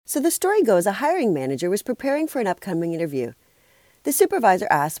So the story goes a hiring manager was preparing for an upcoming interview. The supervisor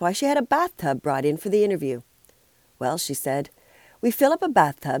asked why she had a bathtub brought in for the interview. Well, she said, we fill up a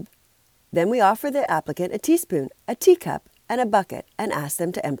bathtub, then we offer the applicant a teaspoon, a teacup, and a bucket and ask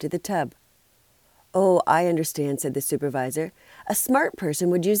them to empty the tub. Oh, I understand, said the supervisor. A smart person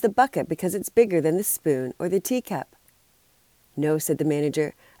would use the bucket because it's bigger than the spoon or the teacup. No, said the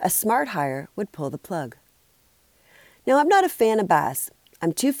manager, a smart hire would pull the plug. Now, I'm not a fan of baths.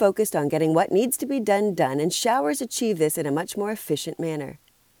 I'm too focused on getting what needs to be done, and showers achieve this in a much more efficient manner.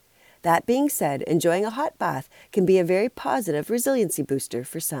 That being said, enjoying a hot bath can be a very positive resiliency booster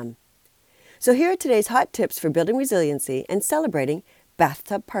for some. So here are today's hot tips for building resiliency and celebrating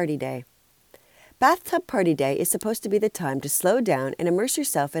Bathtub Party Day. Bathtub Party Day is supposed to be the time to slow down and immerse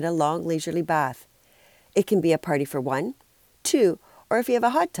yourself in a long, leisurely bath. It can be a party for 1, 2, or if you have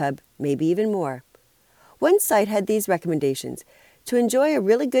a hot tub, maybe even more. One site had these recommendations. To enjoy a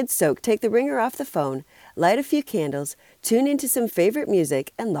really good soak, take the ringer off the phone, light a few candles, tune into some favorite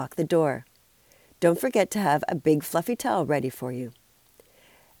music, and lock the door. Don't forget to have a big fluffy towel ready for you.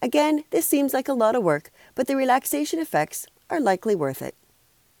 Again, this seems like a lot of work, but the relaxation effects are likely worth it.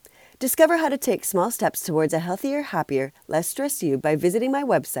 Discover how to take small steps towards a healthier, happier, less stressed you by visiting my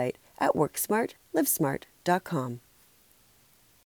website at worksmartlivesmart.com.